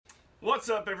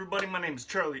What's up, everybody? My name is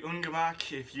Charlie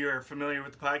Ungemak. If you're familiar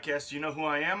with the podcast, you know who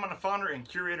I am. I'm the founder and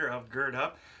curator of Gird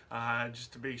Up.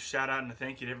 Just a big shout out and a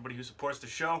thank you to everybody who supports the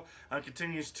show,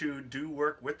 continues to do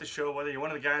work with the show. Whether you're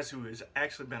one of the guys who has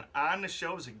actually been on the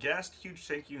show as a guest, huge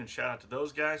thank you and shout out to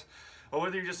those guys. Or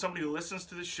whether you're just somebody who listens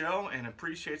to the show and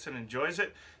appreciates and enjoys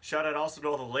it, shout out also to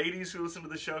all the ladies who listen to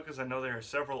the show, because I know there are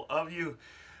several of you.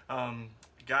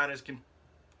 God has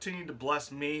continued to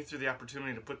bless me through the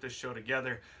opportunity to put this show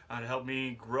together to help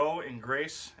me grow in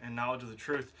grace and knowledge of the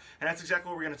truth. And that's exactly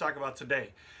what we're going to talk about today.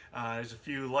 There's a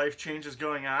few life changes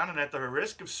going on, and at the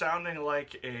risk of sounding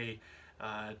like a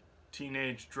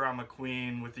teenage drama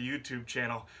queen with the YouTube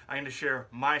channel, I'm going to share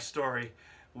my story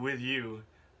with you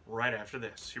right after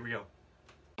this. Here we go.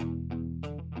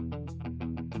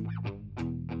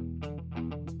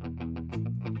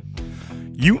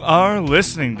 You are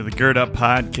listening to the Gird Up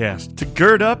Podcast. To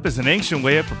gird up is an ancient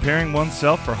way of preparing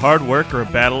oneself for hard work or a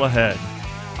battle ahead.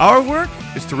 Our work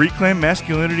is to reclaim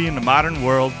masculinity in the modern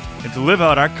world and to live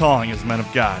out our calling as men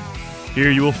of God. Here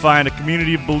you will find a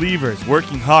community of believers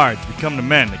working hard to become the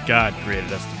men that God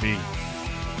created us to be.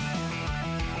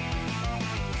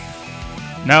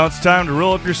 Now it's time to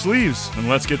roll up your sleeves and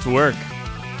let's get to work.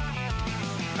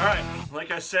 All right,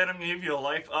 like I said, I'm going to give you a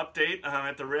life update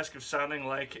at the risk of sounding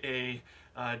like a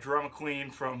drama queen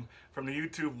from the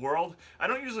YouTube world. I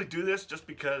don't usually do this just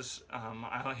because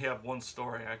I only have one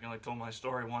story. I can only tell my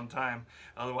story one time.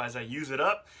 Otherwise, I use it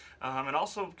up. And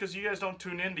also because you guys don't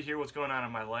tune in to hear what's going on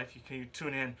in my life. You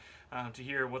tune in to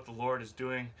hear what the Lord is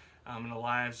doing in the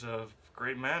lives of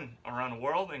great men around the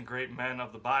world and great men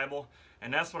of the Bible.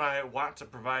 And that's what I want to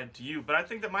provide to you. But I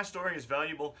think that my story is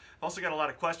valuable. I've also got a lot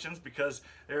of questions because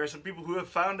there are some people who have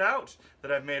found out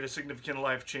that I've made a significant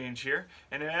life change here.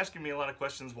 And they're asking me a lot of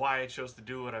questions why I chose to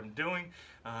do what I'm doing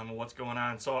and what's going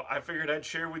on. So I figured I'd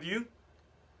share with you.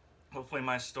 Hopefully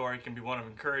my story can be one of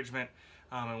encouragement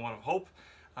and one of hope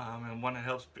and one that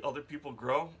helps other people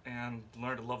grow and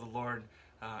learn to love the Lord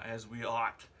as we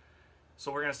ought.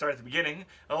 So we're going to start at the beginning.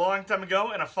 A long time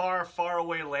ago in a far, far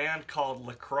away land called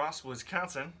La Crosse,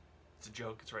 Wisconsin. It's a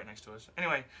joke. It's right next to us.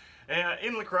 Anyway,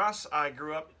 in La Crosse, I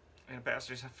grew up in a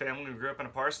pastor's family. We grew up in a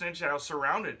parsonage, and I was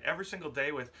surrounded every single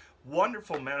day with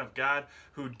wonderful men of God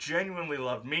who genuinely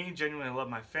loved me, genuinely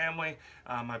loved my family,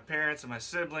 my parents and my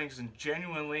siblings, and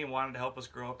genuinely wanted to help us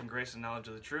grow up in grace and knowledge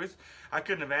of the truth. I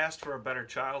couldn't have asked for a better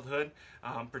childhood,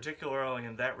 particularly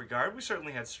in that regard. We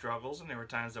certainly had struggles, and there were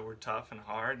times that were tough and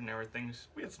hard, and there were things,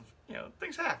 we had some,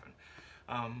 things happen.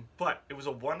 But it was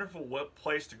a wonderful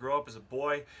place to grow up as a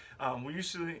boy. We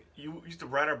used to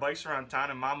ride our bikes around town,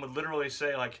 and Mom would literally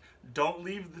say, like, don't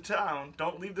leave the town,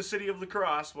 don't leave the city of La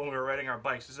Crosse when we were riding our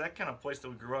bikes. It's that kind of place that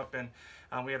we grew up in.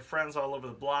 We had friends all over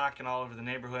the block and all over the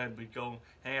neighborhood. We'd go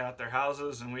hang out at their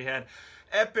houses, and we had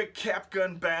epic cap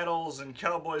gun battles and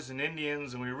cowboys and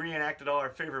Indians, and we reenacted all our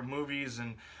favorite movies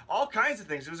and all kinds of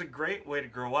things. It was a great way to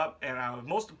grow up, and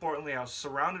most importantly, I was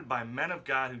surrounded by men of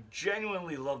God who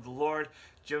genuinely loved the Lord,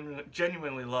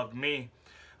 genuinely loved me.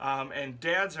 And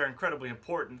dads are incredibly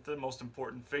important, the most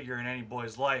important figure in any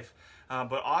boy's life.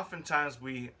 But oftentimes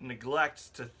we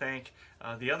neglect to thank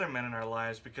the other men in our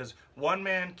lives because one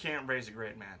man can't raise a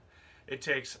great man. It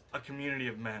takes a community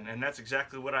of men, and that's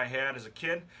exactly what I had as a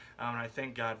kid, and I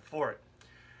thank God for it.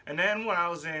 And then when I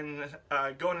was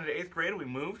going into 8th grade, we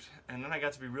moved, and then I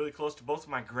got to be really close to both of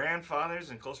my grandfathers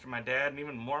and close to my dad and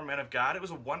even more men of God. It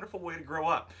was a wonderful way to grow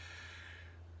up.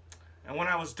 And when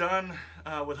I was done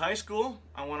with high school,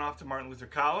 I went off to Martin Luther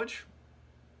College,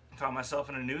 found myself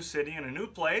in a new city, in a new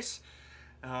place,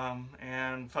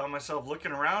 and found myself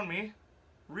looking around me,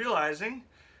 realizing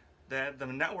that the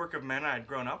network of men I had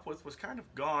grown up with was kind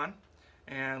of gone,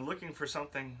 and looking for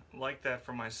something like that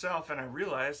for myself. And I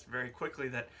realized very quickly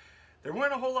that there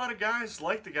weren't a whole lot of guys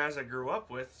like the guys I grew up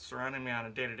with surrounding me on a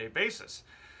day-to-day basis.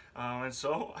 And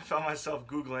so I found myself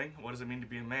Googling, what does it mean to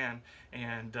be a man?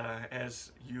 And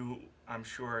as you, I'm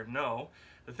sure, know,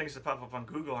 the things that pop up on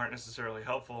Google aren't necessarily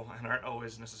helpful and aren't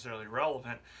always necessarily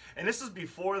relevant. And this is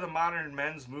before the modern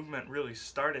men's movement really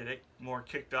started. It more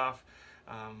kicked off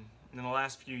in the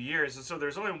last few years. And so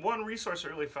there's only one resource I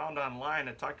really found online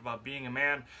that talked about being a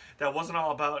man that wasn't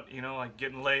all about, like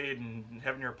getting laid and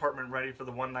having your apartment ready for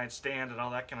the one-night stand and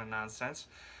all that kind of nonsense.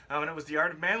 And it was The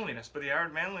Art of Manliness. But The Art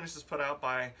of Manliness is put out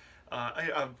by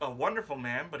a wonderful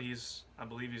man, but I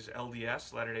believe he's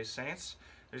LDS, Latter-day Saints.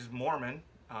 He's Mormon.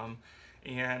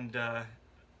 And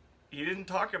he didn't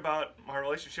talk about our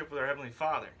relationship with our Heavenly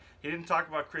Father. He didn't talk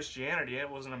about Christianity. It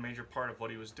wasn't a major part of what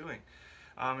he was doing.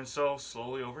 And so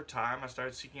slowly over time, I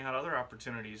started seeking out other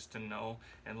opportunities to know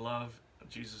and love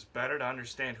Jesus better, to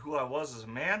understand who I was as a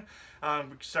man.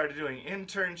 We started doing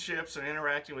internships and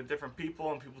interacting with different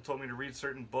people, and people told me to read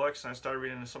certain books, and I started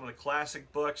reading some of the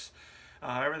classic books.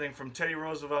 Everything from Teddy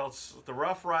Roosevelt's The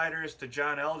Rough Riders to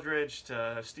John Eldridge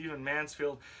to Stephen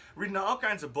Mansfield, reading all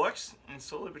kinds of books, and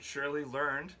slowly but surely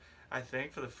learned, I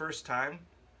think, for the first time,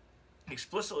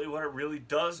 explicitly what it really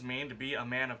does mean to be a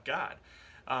man of God.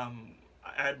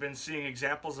 I had been seeing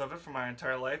examples of it for my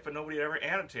entire life, but nobody had ever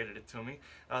annotated it to me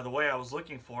the way I was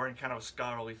looking for in kind of a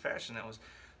scholarly fashion. That was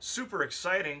super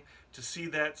exciting to see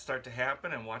that start to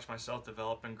happen and watch myself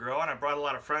develop and grow. And I brought a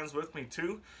lot of friends with me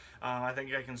too. I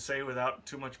think I can say without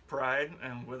too much pride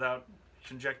and without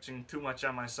conjecturing too much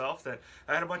on myself that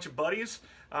I had a bunch of buddies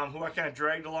who I kind of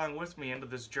dragged along with me into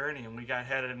this journey, and we got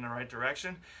headed in the right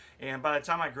direction. And by the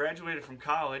time I graduated from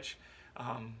college,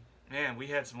 man, we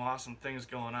had some awesome things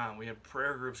going on. We had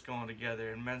prayer groups going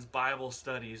together and men's Bible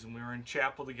studies, and we were in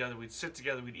chapel together. We'd sit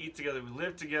together, we'd eat together, we'd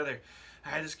live together. I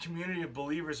had this community of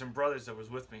believers and brothers that was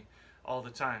with me all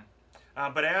the time.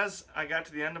 But as I got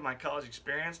to the end of my college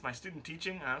experience, my student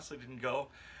teaching honestly didn't go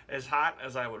as hot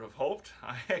as I would have hoped.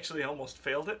 I actually almost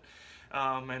failed it.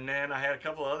 And then I had a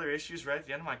couple of other issues right at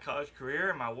the end of my college career,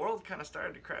 and my world kind of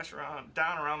started to crash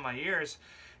down around my ears.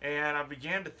 And I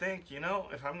began to think,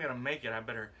 if I'm going to make it, I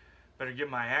better get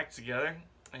my act together.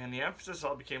 And the emphasis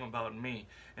all became about me.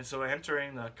 And so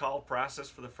entering the call process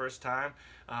for the first time,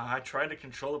 I tried to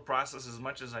control the process as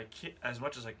much as I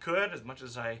could,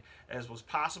 as was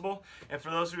possible. And for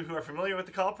those of you who are familiar with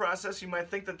the call process, you might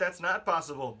think that that's not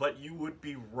possible, but you would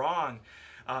be wrong.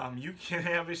 You can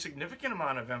have a significant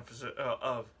amount of emphasis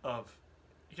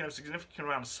you can have a significant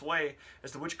amount of sway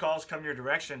as to which calls come your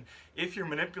direction if you're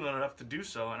manipulative enough to do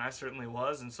so, and I certainly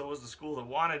was, and so was the school that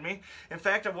wanted me. In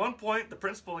fact, at one point, the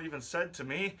principal even said to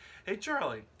me, "Hey,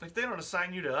 Charlie, if they don't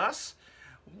assign you to us,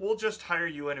 we'll just hire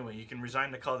you anyway. You can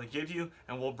resign the call they give you,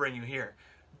 and we'll bring you here."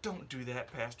 Don't do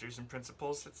that, pastors and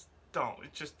principals. It's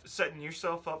just setting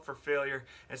yourself up for failure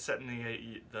and setting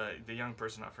the young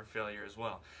person up for failure as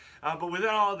well. But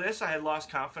within all of this, I had lost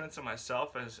confidence in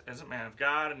myself as a man of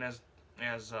God, and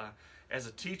as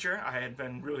a teacher. I had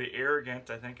been really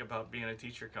arrogant, I think, about being a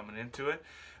teacher coming into it.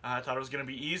 I thought it was going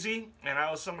to be easy, and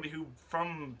I was somebody who,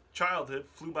 from childhood,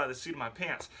 flew by the seat of my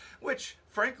pants, which,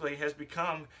 frankly, has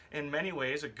become, in many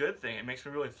ways, a good thing. It makes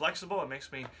me really flexible. It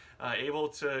makes me able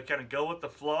to kind of go with the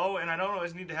flow, and I don't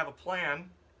always need to have a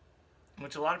plan,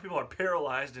 which a lot of people are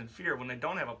paralyzed in fear when they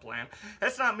don't have a plan.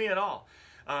 That's not me at all.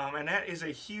 And that is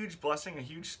a huge blessing, a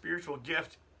huge spiritual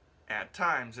gift at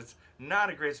times. It's not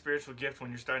a great spiritual gift when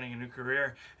you're starting a new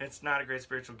career. It's not a great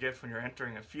spiritual gift when you're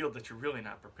entering a field that you're really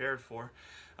not prepared for.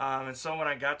 And so when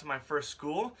I got to my first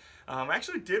school, I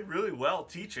actually did really well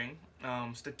teaching.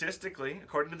 Statistically,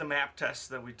 according to the MAP tests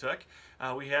that we took,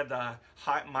 we had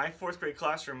my fourth grade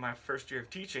classroom, my first year of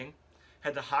teaching,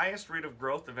 had the highest rate of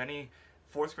growth of any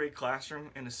fourth grade classroom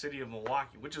in the city of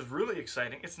Milwaukee, which is really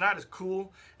exciting. It's not as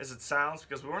cool as it sounds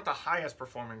because we weren't the highest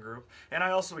performing group, and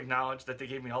I also acknowledge that they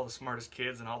gave me all the smartest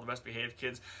kids and all the best behaved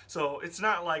kids, so it's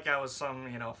not like I was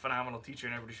some phenomenal teacher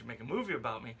and everybody should make a movie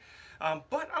about me,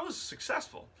 but I was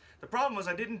successful. The problem was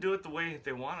I didn't do it the way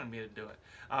they wanted me to do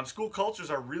it. School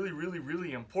cultures are really, really,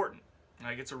 really important.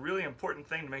 Like, it's a really important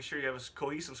thing to make sure you have a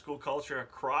cohesive school culture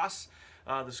across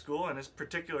the school. In this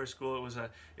particular school,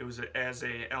 it was as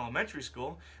a elementary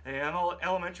school, and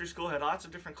elementary school had lots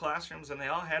of different classrooms, and they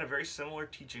all had a very similar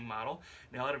teaching model.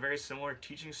 They all had a very similar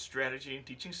teaching strategy and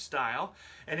teaching style,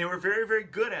 and they were very, very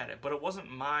good at it. But it wasn't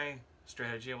my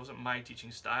strategy. It wasn't my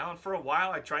teaching style. And for a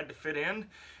while, I tried to fit in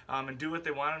and do what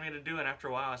they wanted me to do. And after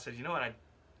a while, I said, you know what?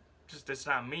 It's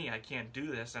not me. I can't do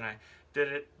this. And I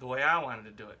did it the way I wanted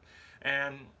to do it.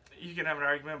 And you can have an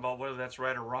argument about whether that's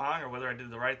right or wrong, or whether I did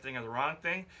the right thing or the wrong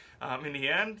thing. In the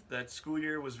end, that school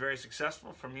year was very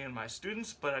successful for me and my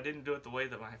students, but I didn't do it the way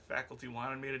that my faculty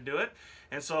wanted me to do it.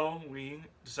 And so we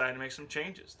decided to make some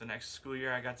changes. The next school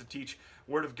year, I got to teach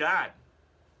Word of God.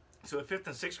 So a 5th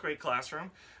and 6th grade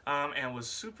classroom, and was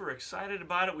super excited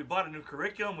about it. We bought a new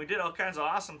curriculum. We did all kinds of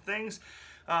awesome things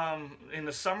in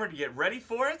the summer to get ready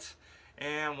for it.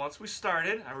 And once we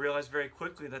started, I realized very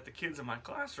quickly that the kids in my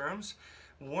classrooms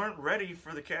weren't ready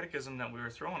for the catechism that we were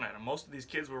throwing at them. Most of these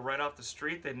kids were right off the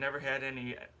street. They'd never had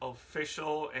any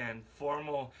official and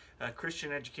formal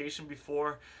Christian education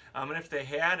before. And if they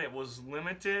had, it was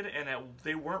limited, and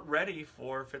they weren't ready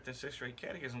for 5th and 6th grade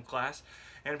catechism class.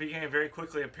 And it became very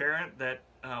quickly apparent that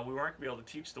we weren't going to be able to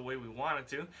teach the way we wanted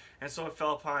to. And so it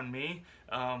fell upon me,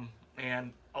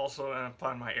 and also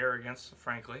upon my arrogance,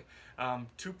 frankly,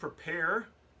 to prepare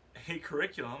a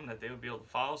curriculum that they would be able to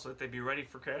follow so that they'd be ready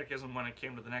for catechism when it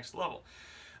came to the next level.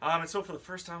 And so for the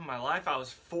first time in my life, I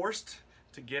was forced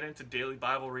to get into daily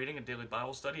Bible reading and daily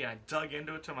Bible study. I dug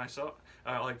into it to myself,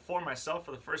 for myself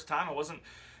for the first time. I wasn't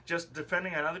just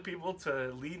depending on other people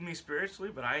to lead me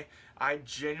spiritually, but I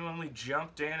genuinely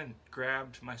jumped in and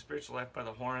grabbed my spiritual life by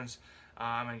the horns,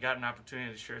 and got an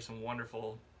opportunity to share some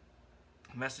wonderful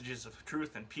messages of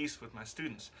truth and peace with my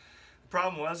students. The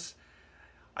problem was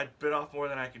I bit off more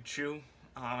than I could chew,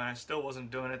 and I still wasn't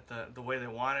doing it the way they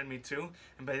wanted me to.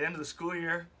 And by the end of the school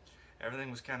year,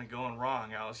 everything was kind of going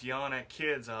wrong. I was yelling at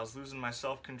kids. I was losing my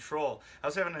self-control. I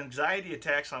was having anxiety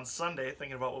attacks on Sunday,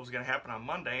 thinking about what was going to happen on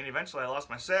Monday. And eventually I lost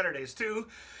my Saturdays too,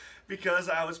 because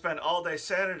I would spend all day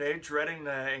Saturday dreading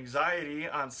the anxiety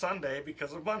on Sunday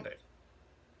because of Monday.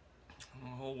 The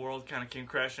whole world kind of came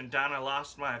crashing down. I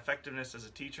lost my effectiveness as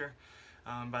a teacher.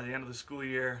 By the end of the school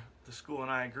year, the school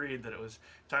and I agreed that it was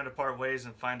time to part ways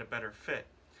and find a better fit.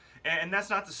 And that's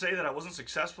not to say that I wasn't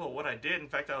successful at what I did. In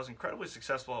fact, I was incredibly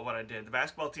successful at what I did. The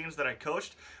basketball teams that I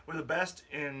coached were the best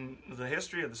in the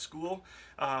history of the school.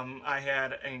 I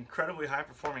had incredibly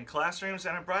high-performing classrooms,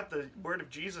 and I brought the word of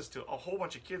Jesus to a whole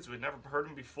bunch of kids who had never heard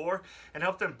him before and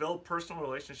helped them build personal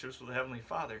relationships with the Heavenly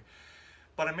Father.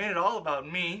 But I made it all about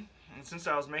me, and since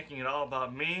I was making it all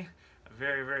about me, I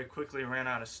very, very quickly ran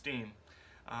out of steam.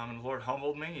 And the Lord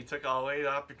humbled me. He took away the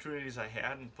opportunities I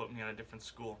had and put me in a different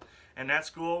school. And that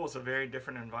school was a very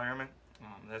different environment.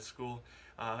 That school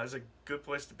is a good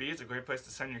place to be. It's a great place to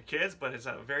send your kids, but it's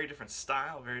a very different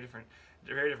style, very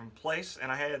different place. And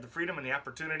I had the freedom and the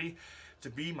opportunity to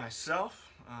be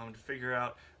myself, to figure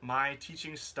out my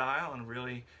teaching style and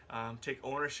really take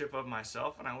ownership of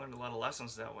myself. And I learned a lot of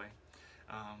lessons that way.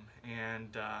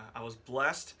 I was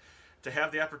blessed to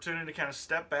have the opportunity to kind of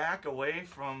step back away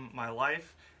from my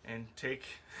life and take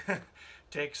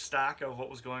stock of what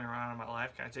was going on in my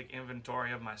life, kind of take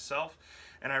inventory of myself.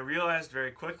 And I realized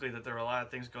very quickly that there were a lot of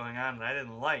things going on that I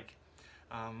didn't like.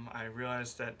 I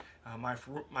realized that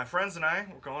my friends and I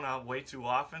were going out way too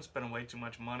often, spending way too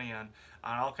much money on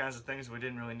all kinds of things we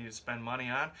didn't really need to spend money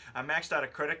on. I maxed out a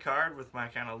credit card with my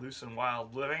kind of loose and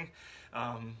wild living.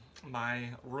 My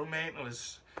roommate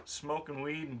was smoking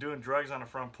weed and doing drugs on the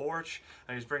front porch.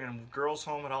 I was bringing girls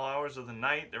home at all hours of the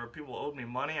night. There were people who owed me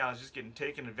money. I was just getting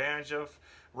taken advantage of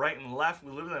right and left.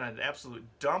 We lived in an absolute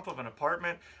dump of an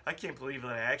apartment. I can't believe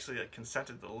that I actually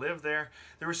consented to live there.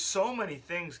 There were so many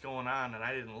things going on that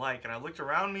I didn't like. And I looked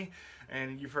around me,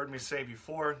 and you've heard me say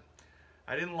before,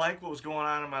 I didn't like what was going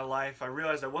on in my life. I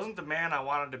realized I wasn't the man I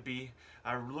wanted to be.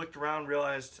 I looked around,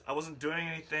 realized I wasn't doing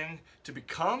anything to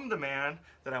become the man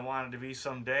that I wanted to be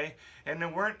someday. And there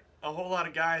weren't a whole lot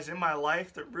of guys in my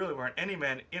life, that really weren't any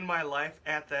men in my life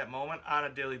at that moment on a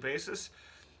daily basis,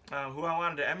 who I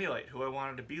wanted to emulate, who I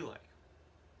wanted to be like.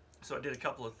 So I did a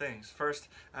couple of things. First,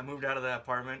 I moved out of that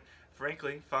apartment.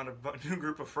 Frankly, found a new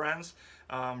group of friends,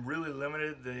 really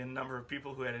limited the number of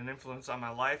people who had an influence on my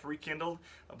life, rekindled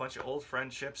a bunch of old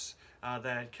friendships that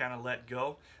I'd kind of let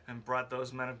go, and brought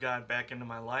those men of God back into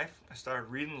my life. I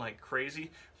started reading like crazy.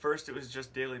 First, it was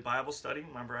just daily Bible study.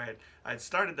 Remember, I had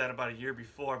started that about a year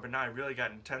before, but now I really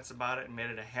got intense about it and made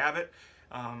it a habit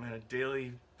and a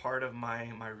daily part of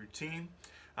my routine.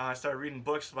 I started reading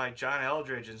books by John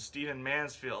Eldredge and Stephen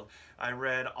Mansfield. I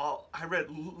read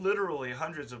literally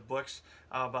hundreds of books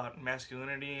about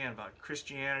masculinity and about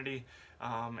Christianity,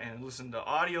 and listened to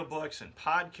audiobooks and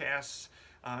podcasts.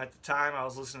 At the time, I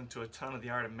was listening to a ton of The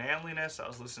Art of Manliness. I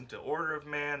was listening to Order of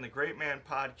Man, the Great Man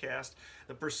podcast,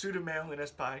 the Pursuit of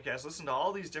Manliness podcast. Listening to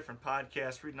all these different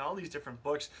podcasts, reading all these different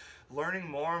books, learning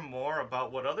more and more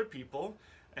about what other people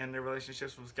and their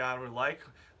relationships with God were like,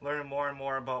 learning more and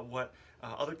more about what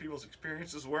other people's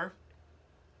experiences were,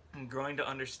 and growing to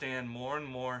understand more and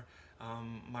more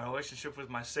my relationship with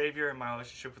my Savior and my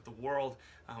relationship with the world,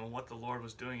 and what the Lord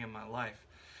was doing in my life.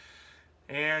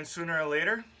 And sooner or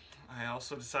later, I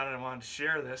also decided I wanted to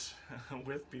share this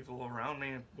with people around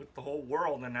me and with the whole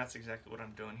world, and that's exactly what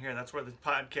I'm doing here. That's where the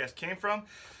podcast came from.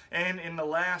 And in the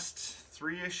last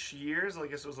 3-ish years, I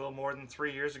guess it was a little more than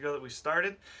 3 years ago that we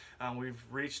started, we've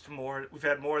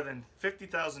had more than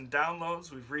 50,000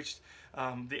 downloads. We've reached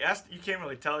you can't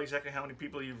really tell exactly how many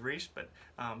people you've reached, but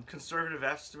conservative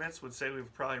estimates would say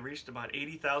we've probably reached about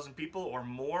 80,000 people or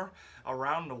more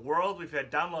around the world. We've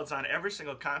had downloads on every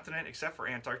single continent except for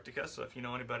Antarctica, so if you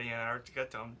know anybody in Antarctica,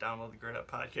 don't download the Great Up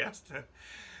Podcast.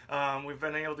 We've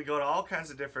been able to go to all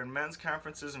kinds of different men's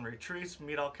conferences and retreats,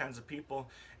 meet all kinds of people,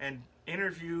 and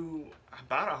interview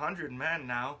about 100 men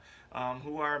now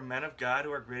who are men of God,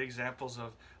 who are great examples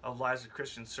of lives of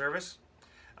Christian service.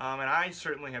 And I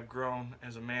certainly have grown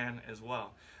as a man as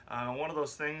well. One of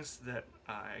those things that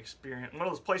I experienced, one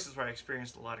of those places where I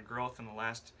experienced a lot of growth in the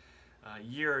last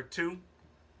year or two,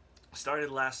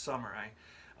 started last summer.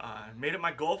 made it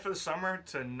my goal for the summer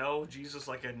to know Jesus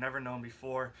like I'd never known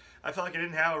before. I felt like I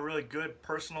didn't have a really good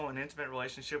personal and intimate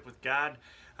relationship with God,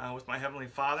 with my Heavenly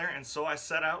Father, and so I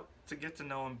set out to get to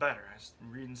know Him better. I was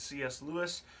reading C.S.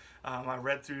 Lewis. I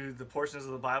read through the portions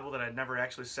of the Bible that I'd never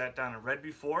actually sat down and read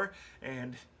before,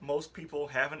 and most people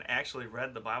haven't actually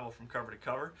read the Bible from cover to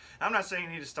cover. I'm not saying you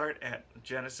need to start at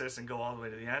Genesis and go all the way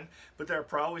to the end, but there are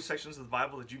probably sections of the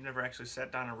Bible that you've never actually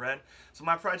sat down and read. So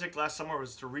my project last summer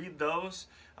was to read those,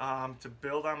 to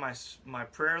build on my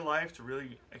prayer life, to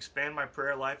really expand my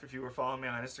prayer life. If you were following me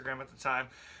on Instagram at the time,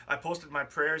 I posted my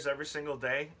prayers every single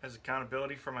day as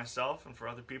accountability for myself and for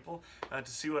other people,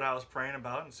 to see what I was praying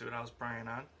about and see what I was praying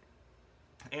on.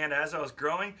 And as I was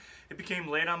growing, it became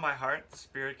laid on my heart, the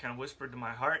Spirit kind of whispered to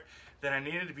my heart, that I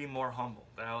needed to be more humble,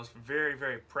 that I was very,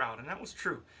 very proud. And that was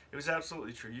true. It was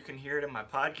absolutely true. You can hear it in my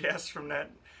podcast from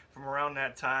around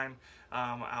that time.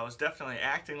 I was definitely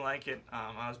acting like it.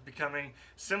 I was becoming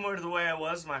similar to the way I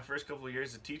was my first couple of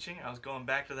years of teaching. I was going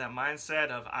back to that mindset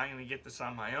of, I'm going to get this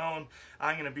on my own.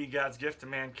 I'm going to be God's gift to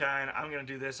mankind. I'm going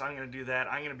to do this. I'm going to do that.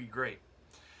 I'm going to be great.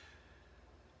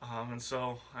 And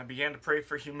so I began to pray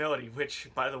for humility, which,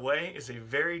 by the way, is a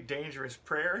very dangerous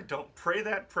prayer. Don't pray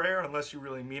that prayer unless you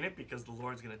really mean it, because the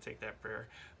Lord's going to take that prayer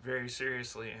very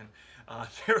seriously. And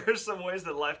there were some ways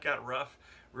that life got rough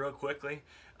real quickly,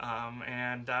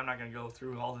 and I'm not going to go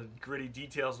through all the gritty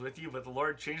details with you, but the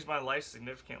Lord changed my life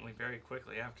significantly very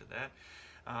quickly after that.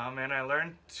 And I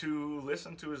learned to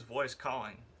listen to His voice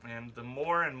calling. And the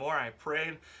more and more I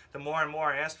prayed, the more and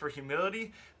more I asked for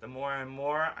humility, the more and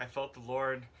more I felt the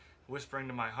Lord whispering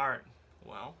to my heart,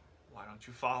 well, why don't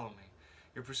you follow me?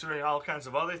 You're pursuing all kinds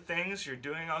of other things, you're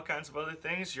doing all kinds of other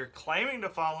things, you're claiming to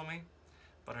follow me,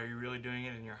 but are you really doing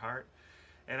it in your heart?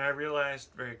 And I realized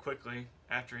very quickly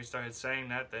after He started saying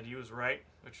that He was right,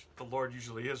 which the Lord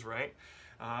usually is right.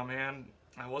 And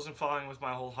I wasn't following with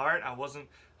my whole heart. I wasn't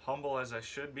humble as I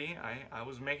should be. I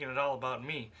was making it all about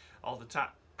me all the time.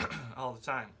 all the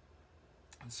time.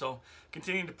 And so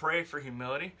continuing to pray for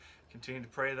humility, continuing to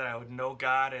pray that I would know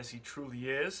God as He truly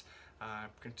is,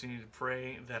 continue to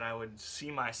pray that I would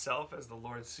see myself as the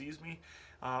Lord sees me,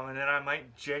 and that I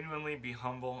might genuinely be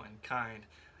humble and kind.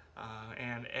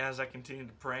 And as I continued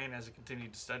to pray and as I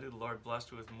continued to study, the Lord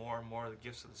blessed me with more and more of the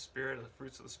gifts of the Spirit, of the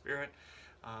fruits of the Spirit,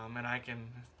 and I can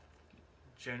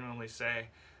genuinely say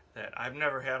that I've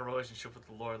never had a relationship with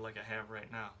the Lord like I have right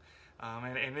now.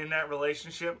 And in that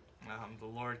relationship, the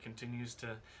Lord continues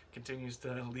to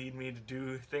lead me to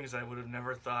do things I would have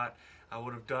never thought I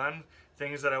would have done,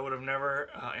 things that I would have never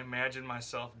imagined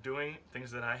myself doing,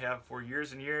 things that I have for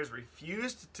years and years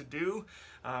refused to do,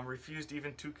 refused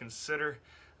even to consider.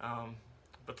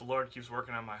 But the Lord keeps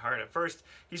working on my heart. At first,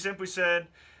 He simply said,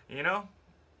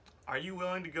 are you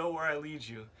willing to go where I lead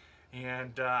you?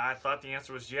 And I thought the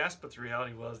answer was yes, but the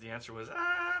reality was the answer was,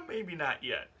 maybe not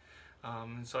yet.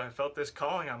 And so I felt this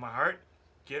calling on my heart,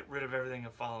 get rid of everything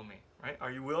and follow me, right?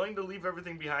 Are you willing to leave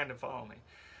everything behind and follow me?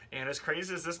 And as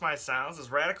crazy as this might sound,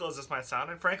 as radical as this might sound,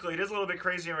 and frankly it is a little bit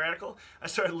crazy and radical, I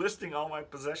started listing all my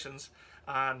possessions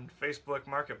on Facebook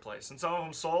Marketplace. And some of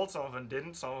them sold, some of them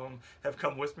didn't, some of them have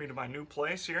come with me to my new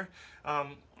place here.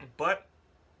 But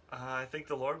I think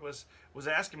the Lord was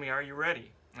asking me, are you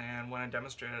ready? And when I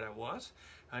demonstrated I was,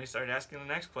 He started asking the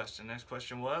next question. The next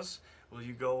question was, will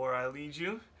you go where I lead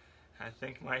you? I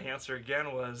think my answer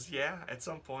again was, yeah, at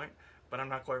some point, but I'm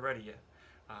not quite ready yet.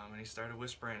 And He started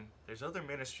whispering, there's other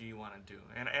ministry you want to do.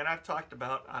 And I've talked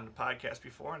about on the podcast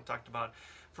before, and talked about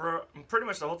for pretty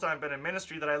much the whole time I've been in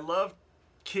ministry, that I love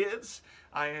kids.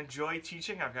 I enjoy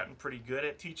teaching. I've gotten pretty good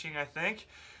at teaching, I think.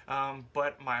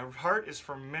 But my heart is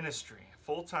for ministry,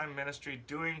 full-time ministry,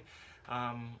 doing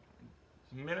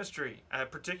ministry,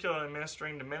 particularly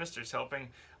ministering to ministers, helping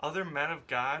other men of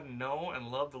God know and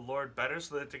love the Lord better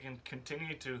so that they can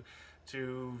continue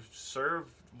to serve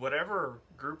whatever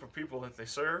group of people that they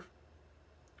serve,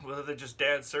 whether they're just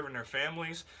dads serving their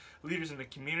families, leaders in the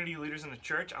community, leaders in the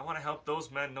church. I want to help those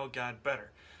men know God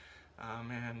better.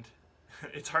 And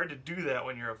it's hard to do that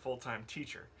when you're a full-time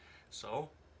teacher. So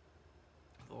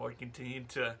the Lord continued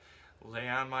to lay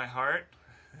on my heart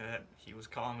that He was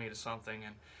calling me to something.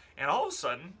 And all of a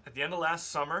sudden, at the end of last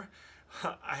summer,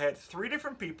 I had 3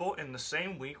 different people in the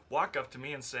same week walk up to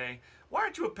me and say, why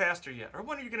aren't you a pastor yet? Or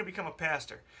when are you going to become a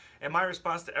pastor? And my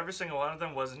response to every single one of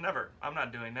them was, never. I'm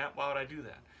not doing that. Why would I do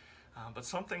that? But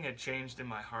something had changed in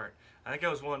my heart. I think I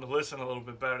was willing to listen a little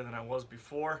bit better than I was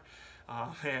before.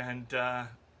 The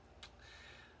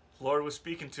Lord was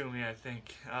speaking to me, I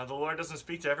think. The Lord doesn't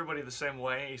speak to everybody the same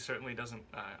way. He certainly doesn't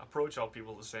approach all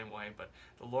people the same way, but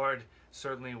the Lord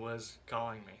certainly was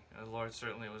calling me. The Lord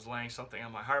certainly was laying something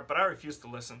on my heart, but I refused to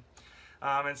listen.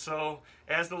 And so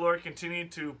as the Lord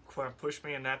continued to push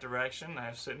me in that direction, I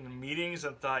was sitting in meetings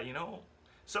and thought,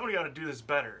 somebody ought to do this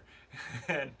better.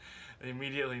 And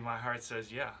immediately my heart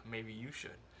says, yeah, maybe you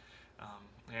should.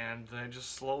 And I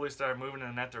just slowly started moving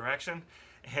in that direction.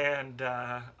 And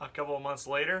a couple of months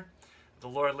later, the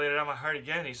Lord laid it on my heart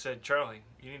again. He said, Charlie,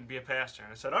 you need to be a pastor.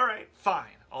 And I said, all right,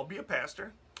 fine, I'll be a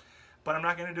pastor, but I'm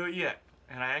not going to do it yet.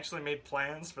 And I actually made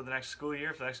plans for the next school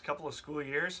year, for the next couple of school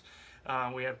years.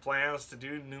 We had plans to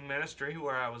do new ministry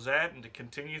where I was at and to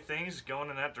continue things going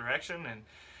in that direction. And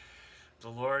the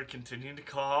Lord continued to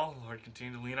call. The Lord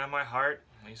continued to lean on my heart.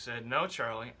 He said, no,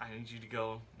 Charlie, I need you to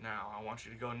go now. I want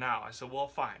you to go now. I said, well,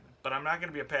 fine, but I'm not going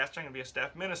to be a pastor. I'm going to be a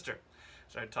staff minister.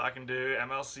 Started talking to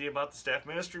MLC about the staff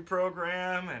ministry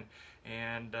program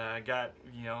and got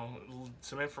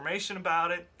some information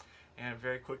about it, and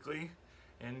very quickly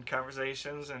in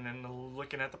conversations and then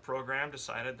looking at the program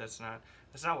decided that's not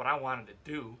what I wanted to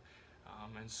do,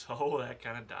 and so that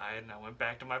kind of died, and I went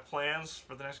back to my plans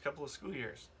for the next couple of school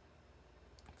years.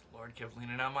 The Lord kept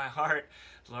leaning on my heart.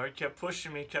 The Lord kept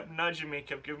pushing me, kept nudging me,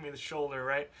 kept giving me the shoulder,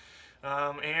 right?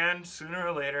 And sooner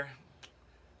or later,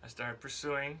 I started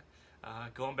pursuing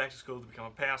going back to school to become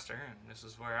a pastor, and this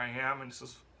is where I am, and this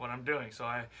is what I'm doing. So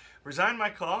I resigned my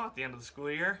call at the end of the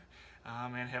school year,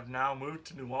 and have now moved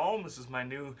to New Ulm. This is my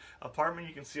new apartment.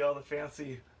 You can see all the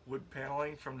fancy wood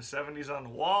paneling from the 70s on the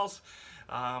walls.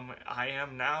 I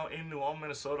am now in New Ulm,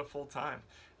 Minnesota full-time,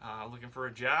 looking for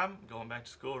a job, going back to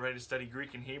school, ready to study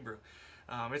Greek and Hebrew.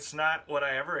 It's not what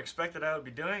I ever expected I would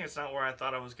be doing. It's not where I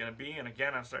thought I was going to be. And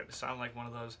again, I'm starting to sound like one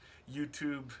of those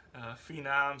YouTube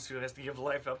phenoms who has to give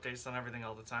life updates on everything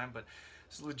all the time. But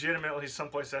it's legitimately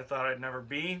someplace I thought I'd never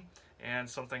be, and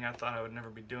something I thought I would never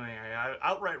be doing. I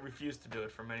outright refused to do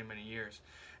it for many, many years.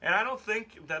 And I don't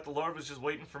think that the Lord was just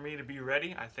waiting for me to be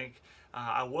ready. I think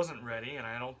I wasn't ready, and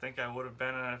I don't think I would have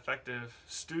been an effective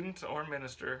student or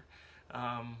minister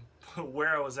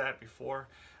where I was at before.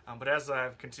 But as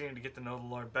I've continued to get to know the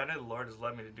Lord better, the Lord has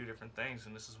led me to do different things,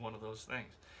 and this is one of those things.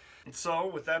 And so,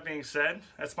 with that being said,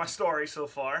 that's my story so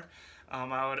far.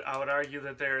 I would argue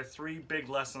that there are three big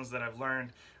lessons that I've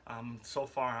learned so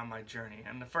far on my journey.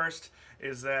 And the first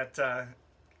is that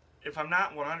if I'm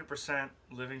not 100%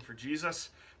 living for Jesus,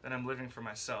 then I'm living for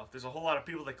myself. There's a whole lot of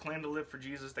people that claim to live for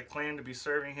Jesus, that claim to be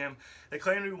serving Him, they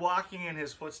claim to be walking in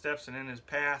His footsteps and in His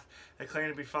path, they claim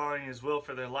to be following His will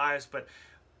for their lives, but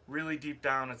really deep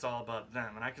down it's all about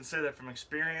them. And I can say that from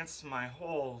experience. My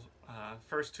whole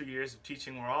first 2 years of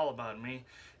teaching were all about me.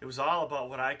 It was all about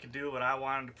what I could do, what I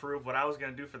wanted to prove, what I was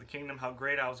going to do for the kingdom, how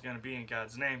great I was going to be in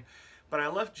God's name. But I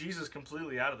left Jesus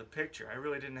completely out of the picture. I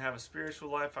really didn't have a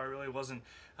spiritual life. I really wasn't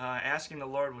asking the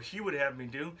Lord what He would have me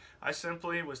do. I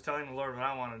simply was telling the Lord what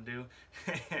I wanted to do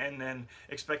and then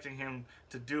expecting Him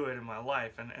to do it in my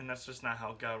life. And that's just not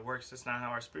how God works. That's not how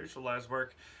our spiritual lives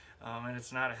work. And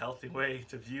it's not a healthy way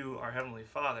to view our Heavenly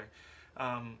Father.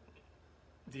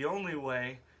 The only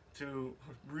way to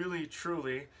really,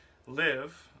 truly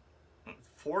live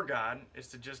for God is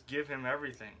to just give Him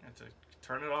everything and to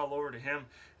turn it all over to Him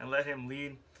and let Him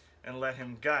lead and let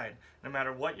Him guide. No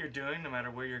matter what you're doing, no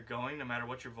matter where you're going, no matter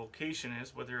what your vocation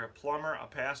is, whether you're a plumber, a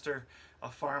pastor, a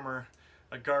farmer,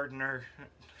 a gardener,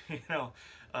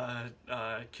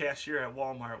 a cashier at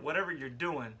Walmart, whatever you're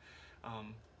doing,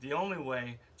 the only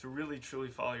way to really truly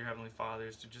follow your Heavenly Father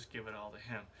is to just give it all to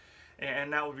Him.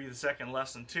 And that would be the second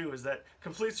lesson too, is that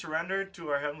complete surrender to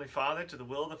our Heavenly Father, to the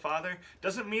will of the Father,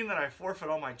 doesn't mean that I forfeit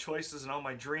all my choices and all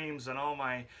my dreams and all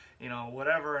my,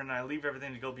 whatever, and I leave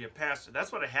everything to go be a pastor.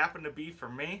 That's what it happened to be for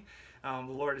me. The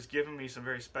Lord has given me some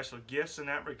very special gifts in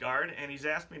that regard, and He's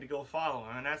asked me to go follow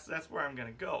Him, and that's where I'm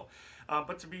going to go.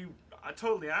 But to be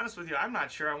totally honest with you, I'm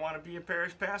not sure I want to be a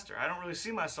parish pastor. I don't really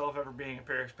see myself ever being a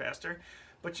parish pastor.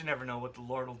 But you never know what the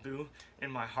Lord will do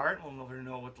in my heart. We'll never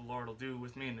know what the Lord will do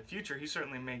with me in the future. He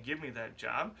certainly may give me that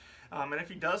job. And if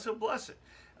He does, He'll bless it.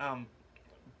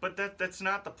 But that's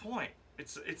not the point.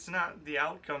 It's not the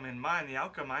outcome in mind. The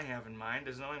outcome I have in mind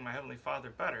is knowing my Heavenly Father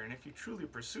better. And if you truly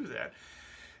pursue that,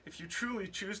 if you truly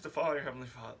choose to follow your Heavenly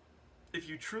Father, if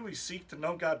you truly seek to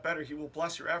know God better, He will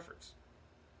bless your efforts.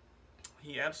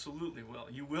 He absolutely will.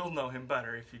 You will know Him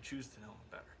better if you choose to know Him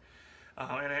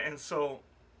better. And so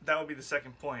that would be the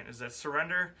second point, is that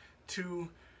surrender to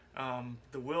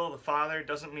the will of the Father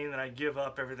doesn't mean that I give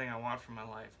up everything I want from my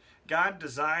life. God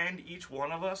designed each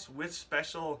one of us with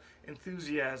special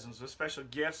enthusiasms, with special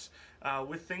gifts,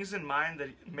 with things in mind that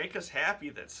make us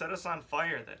happy, that set us on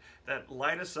fire, that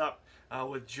light us up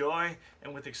with joy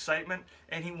and with excitement,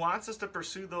 and He wants us to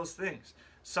pursue those things.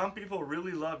 Some people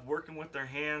really love working with their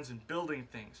hands and building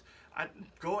things.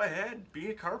 Go ahead, be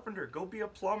a carpenter, go be a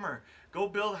plumber, go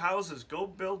build houses, go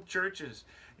build churches,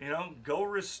 go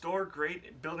restore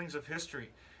great buildings of history.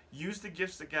 Use the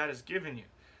gifts that God has given you.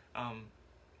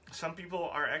 Some people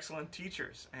are excellent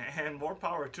teachers, and more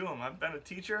power to them. I've been a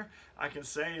teacher. I can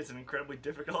say it's an incredibly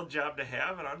difficult job to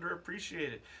have and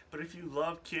underappreciated. But if you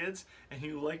love kids and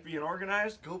you like being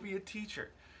organized, go be a teacher,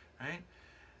 right?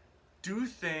 Do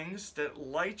things that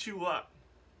light you up,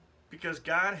 because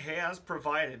God has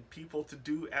provided people to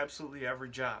do absolutely every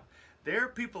job. There are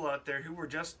people out there who were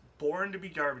just born to be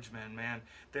garbage men, man.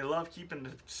 They love keeping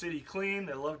the city clean.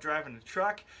 They love driving a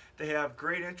truck. They have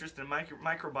great interest in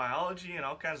microbiology and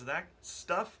all kinds of that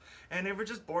stuff. And they were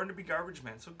just born to be garbage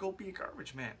men. So go be a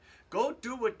garbage man. Go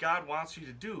do what God wants you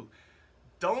to do.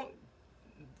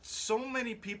 So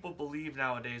many people believe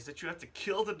nowadays that you have to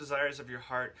kill the desires of your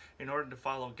heart in order to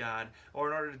follow God, or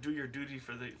in order to do your duty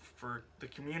for the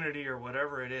community or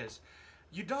whatever it is.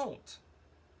 You don't.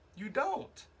 You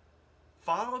don't.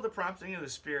 Follow the prompting of the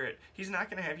Spirit. He's not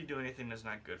going to have you do anything that's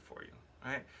not good for you.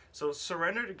 Right? So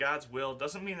surrender to God's will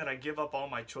doesn't mean that I give up all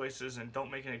my choices and don't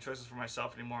make any choices for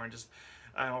myself anymore and just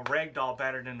ragdoll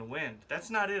battered in the wind. That's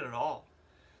not it at all.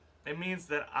 It means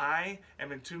that I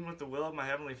am in tune with the will of my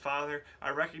Heavenly Father.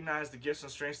 I recognize the gifts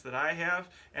and strengths that I have,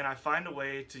 and I find a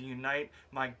way to unite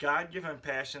my God-given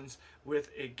passions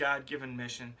with a God-given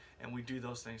mission, and we do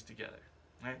those things together.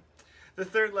 Right? The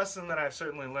third lesson that I've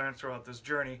certainly learned throughout this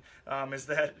journey is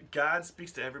that God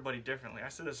speaks to everybody differently. I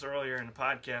said this earlier in the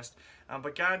podcast,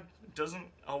 but God doesn't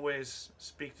always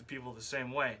speak to people the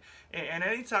same way. And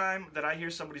anytime that I hear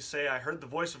somebody say, I heard the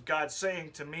voice of God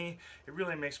saying to me, it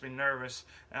really makes me nervous,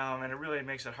 and it really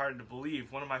makes it hard to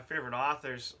believe. One of my favorite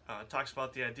authors talks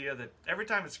about the idea that every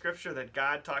time in Scripture that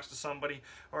God talks to somebody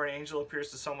or an angel appears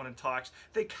to someone and talks,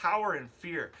 they cower in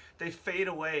fear. They fade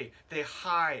away. They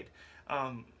hide.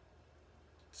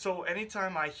 So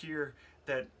anytime I hear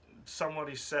that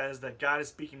somebody says that God is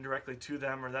speaking directly to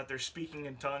them, or that they're speaking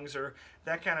in tongues, or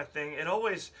that kind of thing, it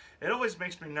always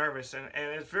makes me nervous, and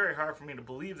it's very hard for me to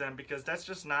believe them, because that's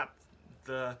just not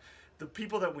the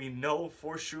people that we know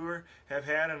for sure have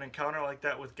had an encounter like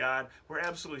that with God. We're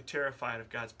absolutely terrified of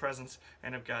God's presence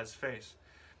and of God's face.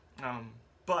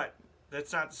 But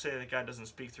that's not to say that God doesn't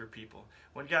speak through people.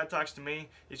 When God talks to me,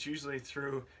 it's usually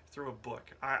through a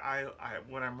book.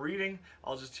 When I'm reading,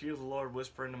 I'll just hear the Lord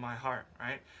whisper into my heart,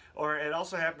 right? Or it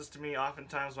also happens to me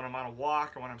oftentimes when I'm on a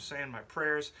walk or when I'm saying my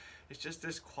prayers. It's just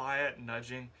this quiet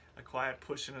nudging, a quiet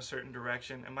push in a certain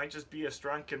direction. It might just be a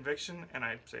strong conviction, and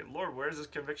I say, Lord, where is this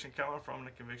conviction coming from? And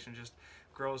the conviction just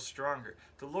grows stronger.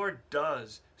 The Lord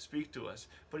does speak to us,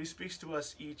 but He speaks to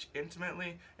us each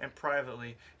intimately and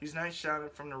privately. He's not shouting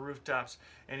from the rooftops,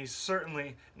 and He's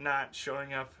certainly not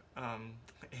showing up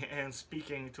and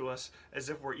speaking to us as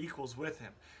if we're equals with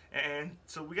Him. And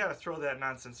so we got to throw that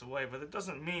nonsense away, but it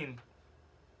doesn't mean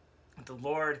that the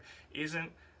Lord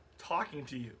isn't talking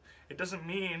to you. It doesn't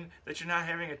mean that you're not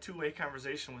having a two-way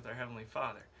conversation with our Heavenly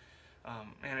Father.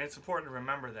 And it's important to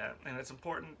remember that. And it's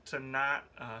important to not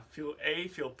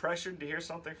feel pressured to hear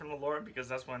something from the Lord, because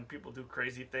that's when people do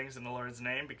crazy things in the Lord's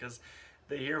name, because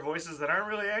they hear voices that aren't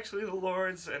really actually the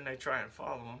Lord's, and they try and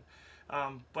follow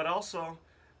them. But also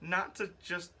not to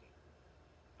just,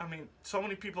 so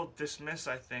many people dismiss,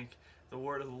 I think, the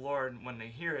word of the Lord when they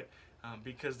hear it,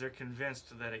 because they're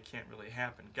convinced that it can't really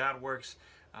happen. God works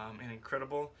in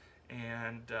incredible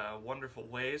and wonderful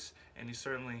ways, and He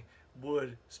certainly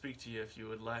would speak to you if you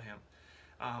would let Him.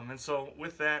 And so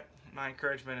with that, my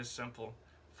encouragement is simple.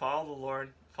 Follow the Lord,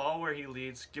 follow where He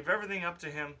leads, give everything up to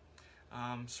Him,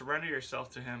 surrender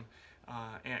yourself to Him,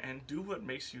 and do what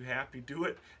makes you happy.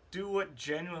 Do what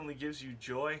genuinely gives you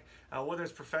joy, whether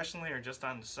it's professionally or just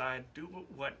on the side. Do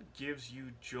what gives you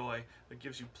joy, what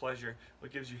gives you pleasure,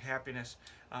 what gives you happiness,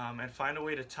 and find a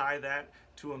way to tie that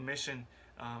to a mission.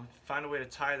 Find a way to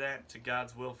tie that to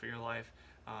God's will for your life,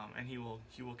 and He will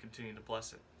continue to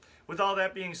bless it. With all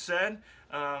that being said,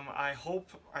 I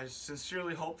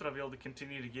sincerely hope that I'll be able to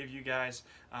continue to give you guys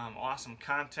awesome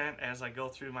content as I go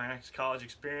through my next college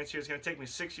experience here. It's going to take me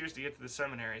 6 years to get to the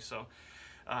seminary, so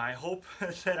I hope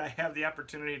that I have the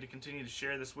opportunity to continue to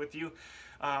share this with you.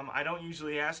 I don't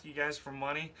usually ask you guys for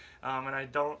money, and I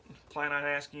don't plan on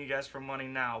asking you guys for money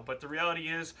now. But the reality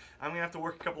is, I'm going to have to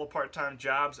work a couple of part-time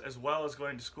jobs as well as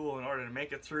going to school in order to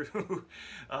make it through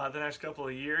the next couple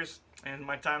of years. and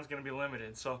my time's going to be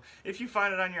limited. So if you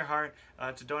find it on your heart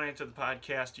to donate to the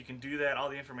podcast, you can do that. All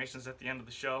the information is at the end of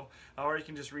the show, or you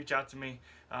can just reach out to me.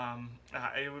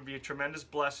 It would be a tremendous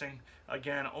blessing.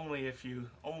 Again, only if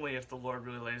the Lord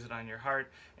really lays it on your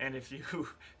heart, and if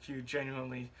you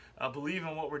genuinely believe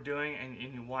in what we're doing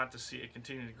and you want to see it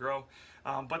continue to grow.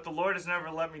 But the Lord has never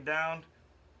let me down.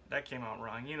 That came out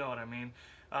wrong. You know what I mean.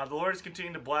 The Lord is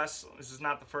continuing to bless. This is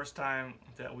not the first time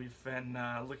that we've been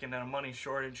looking at a money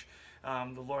shortage.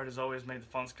 The Lord has always made the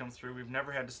funds come through. We've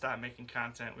never had to stop making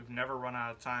content. We've never run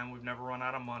out of time. We've never run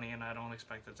out of money, and I don't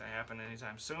expect that to happen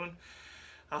anytime soon.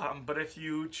 But if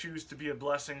you choose to be a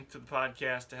blessing to the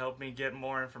podcast, to help me get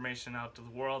more information out to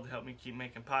the world, to help me keep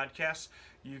making podcasts,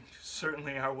 you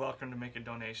certainly are welcome to make a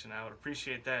donation. I would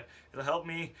appreciate that. It'll help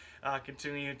me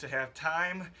continue to have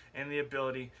time and the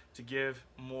ability to give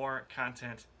more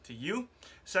content to you.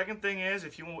 Second thing is,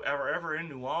 if you are ever in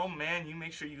New Ulm, man, you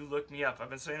make sure you look me up.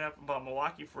 I've been saying that about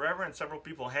Milwaukee forever, and several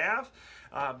people have.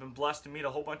 I've been blessed to meet a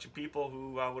whole bunch of people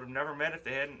who I would have never met if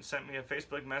they hadn't sent me a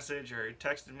Facebook message or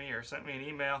texted me or sent me an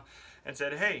email and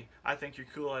said, hey, I think you're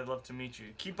cool, I'd love to meet you.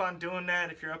 Keep on doing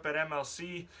that. If you're up at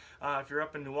MLC, if you're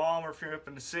up in New Ulm, or if you're up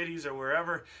in the cities or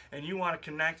wherever, and you want to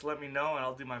connect, let me know, and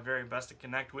I'll do my very best to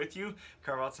connect with you,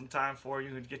 carve out some time for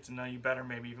you, and get to know you better,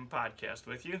 maybe even podcast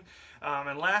with you.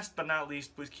 And last but not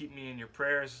least, please keep me in your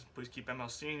prayers. Please keep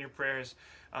MLC in your prayers,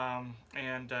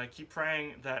 and keep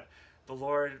praying that the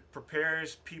Lord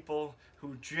prepares people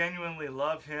who genuinely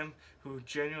love Him, who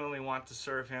genuinely want to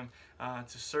serve Him,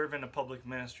 to serve in a public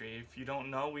ministry. If you don't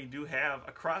know, we do have,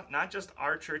 across not just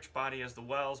our church body as the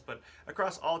Wells, but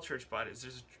across all church bodies,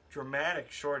 there's a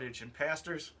dramatic shortage in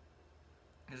pastors.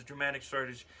 There's a dramatic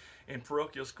shortage in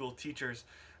parochial school teachers.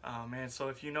 And so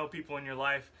if you know people in your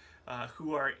life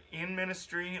who are in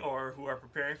ministry or who are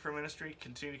preparing for ministry,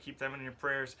 continue to keep them in your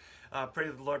prayers. Pray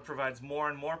that the Lord provides more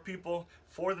and more people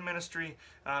for the ministry.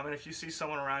 And if you see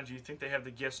someone around you, you think they have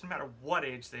the gifts, no matter what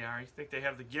age they are, you think they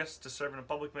have the gifts to serve in a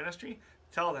public ministry,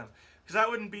 tell them. Because I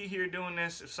wouldn't be here doing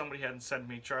this if somebody hadn't said to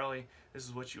me, Charlie, this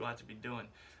is what you ought to be doing.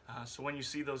 So when you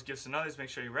see those gifts in others, make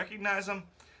sure you recognize them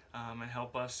and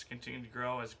help us continue to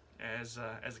grow as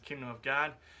a kingdom of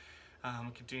God.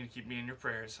 Continue to keep me in your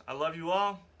prayers. I love you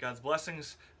all. God's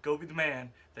blessings. Go be the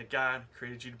man that God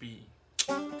created you to be.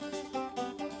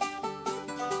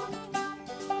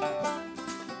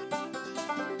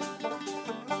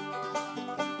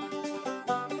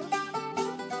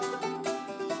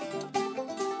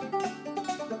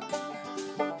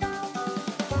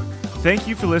 Thank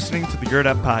you for listening to the Gird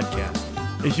Up Podcast.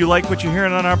 If you like what you're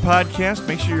hearing on our podcast,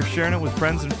 make sure you're sharing it with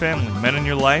friends and family, men in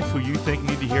your life who you think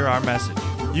need to hear our message.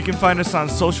 You can find us on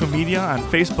social media, on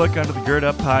Facebook under the Gird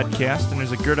Up Podcast, and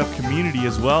there's a Gird Up community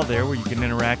as well there where you can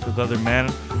interact with other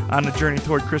men on the journey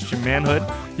toward Christian manhood.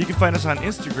 You can find us on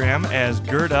Instagram as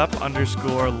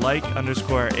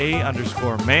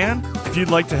girdup_like_a_man. If you'd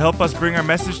like to help us bring our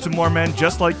message to more men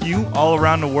just like you all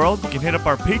around the world, you can hit up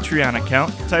our Patreon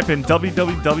account. Type in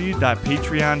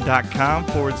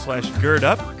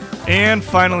www.patreon.com/girdup. And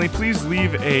finally, please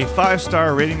leave a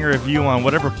 5-star rating or review on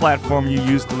whatever platform you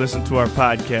use to listen to our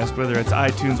podcast, whether it's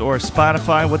iTunes or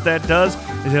Spotify. What that does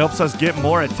is it helps us get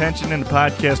more attention in the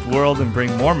podcast world and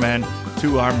bring more men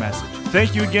to our message.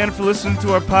 Thank you again for listening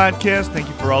to our podcast. Thank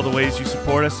you for all the ways you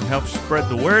support us and help spread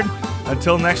the word.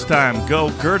 Until next time,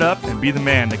 go gird up and be the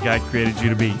man that God created you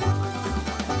to be.